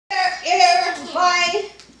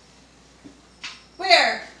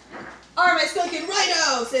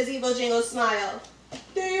says Evil Jingle Smile.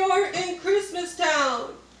 They are in Christmas Town.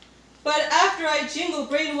 But after I jingle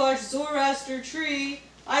brainwashed Zoroaster Tree,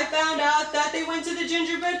 I found out that they went to the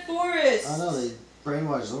gingerbread forest. Oh no, they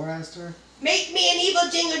brainwashed Zoroaster? Make me an evil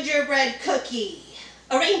gingerbread cookie.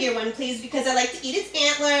 A reindeer one, please, because I like to eat its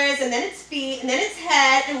antlers, and then its feet, and then its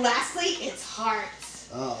head, and lastly, its heart.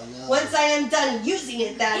 Oh no. Once I am done using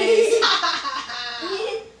it, that is.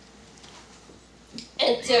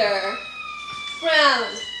 Enter brown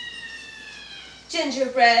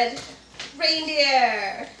gingerbread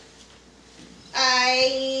reindeer.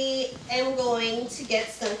 I am going to get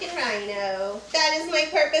Skunk and Rhino. That is my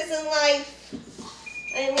purpose in life.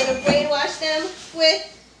 I am going to brainwash them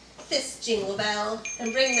with this jingle bell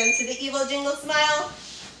and bring them to the Evil Jingle Smile.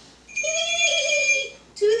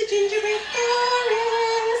 To the gingerbread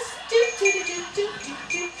forest. To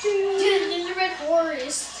the gingerbread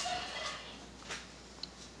forest.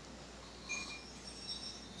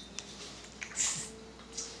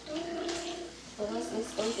 Well, that's my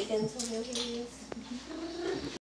skunk again, so here he is.